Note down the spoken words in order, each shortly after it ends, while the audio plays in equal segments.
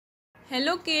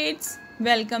Hello kids,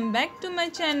 welcome back to my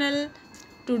channel.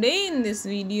 Today in this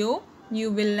video,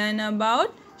 you will learn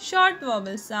about short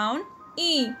vowel sound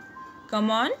E.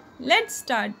 Come on, let's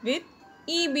start with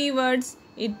EB words.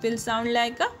 It will sound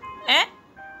like a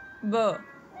B,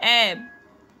 ab.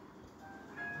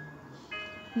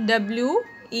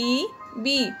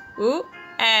 W-E-B,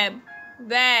 ab,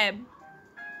 wab.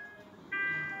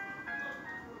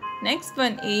 Next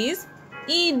one is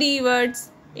ED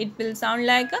words. It will sound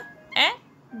like a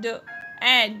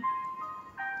ad.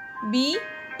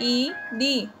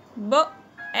 B-E-D,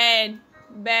 ad,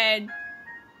 bad.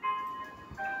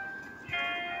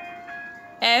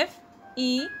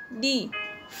 F-E-D,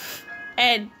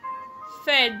 ed,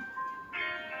 fed.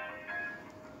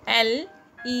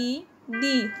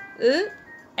 L-E-D,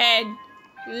 ed,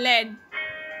 led.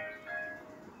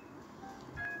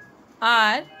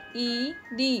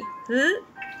 R-E-D,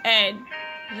 ed,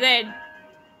 red.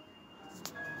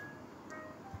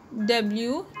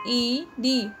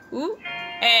 W-E-D,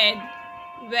 ed,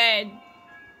 wed.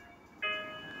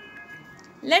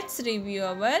 Let's review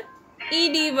our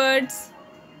ED words.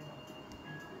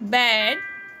 Bad,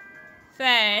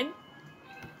 fad,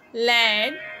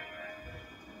 lad,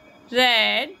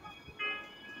 red,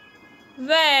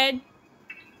 wed.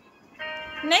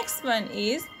 Next one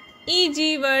is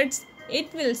EG words.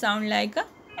 It will sound like a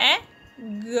egg,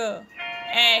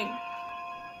 egg.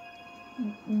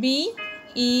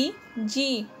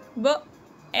 B-E-G,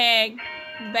 egg,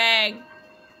 bag.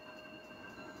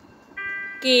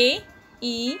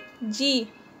 K-E-G,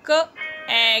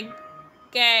 egg,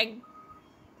 keg.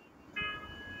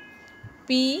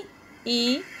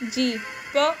 P-E-G,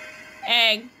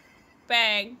 egg,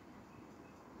 peg.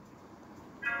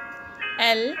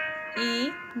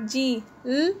 L-E-G,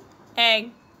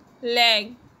 egg,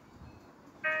 leg.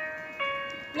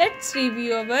 Let's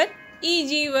review our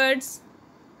EG words.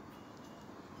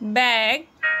 Bag,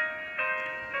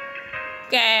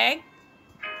 keg,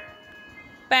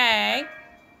 peg,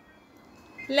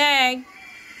 leg.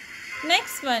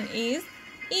 Next one is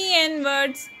EN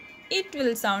words. It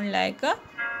will sound like a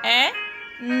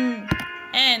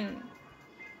N.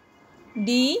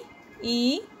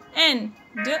 D-E-N,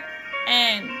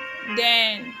 D-N,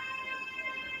 den.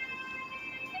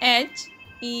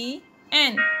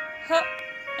 H-E-N,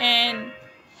 H-N,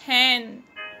 hen.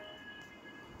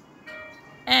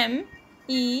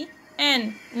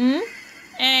 M-E-N,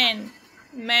 N,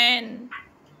 man.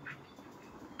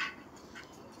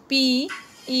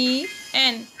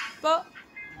 P-E-N,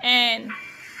 P-N,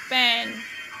 pen.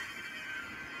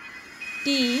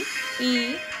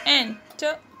 T-E-N,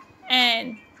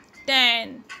 T-N,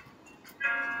 tan.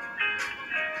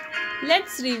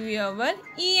 Let's review our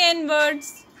EN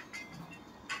words.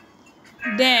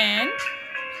 Dan,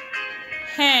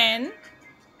 hen,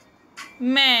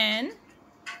 man,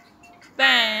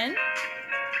 pan,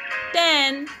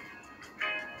 tan.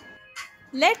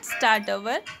 Let's start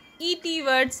our ET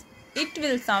words. It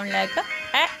will sound like a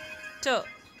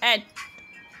at.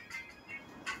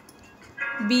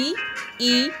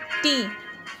 B-E-T,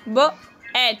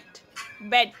 at,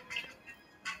 bet.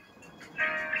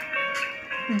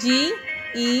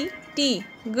 G-E-T,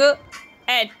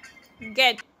 at,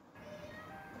 get.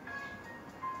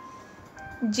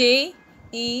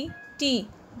 J-E-T,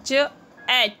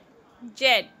 at,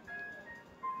 jet.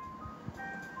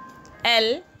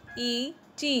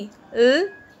 L-E-T,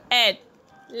 at,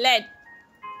 let.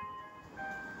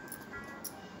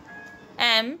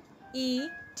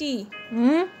 M-E-T,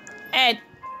 at,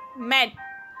 met.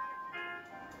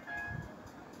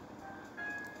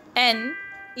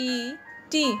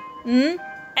 N-E-T,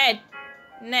 at,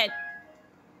 net.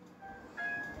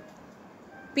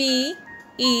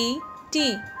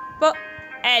 P-E-T,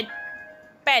 at,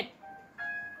 pet.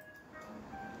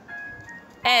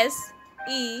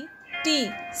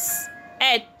 S-E-T,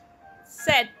 at,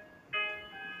 set.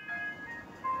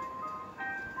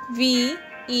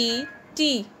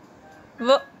 V-E-T,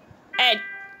 at,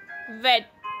 vet.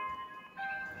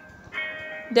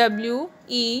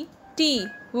 W-E-T,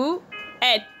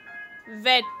 at,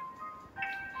 vet.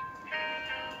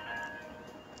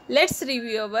 Let's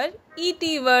review our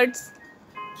ET words.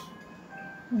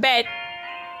 Bet,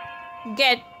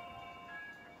 get,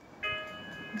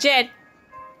 jet,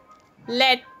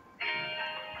 let,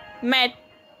 met,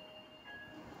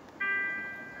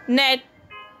 net,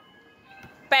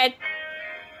 pet,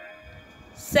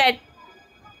 set,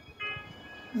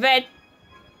 vet,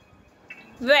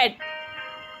 wet.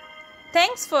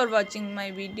 Thanks for watching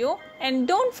my video and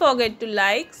don't forget to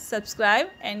like, subscribe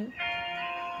and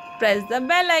press the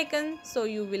bell icon so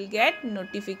you will get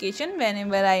notification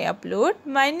whenever I upload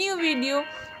my new video.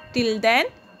 Till then,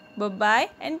 Bye-bye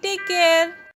and take care.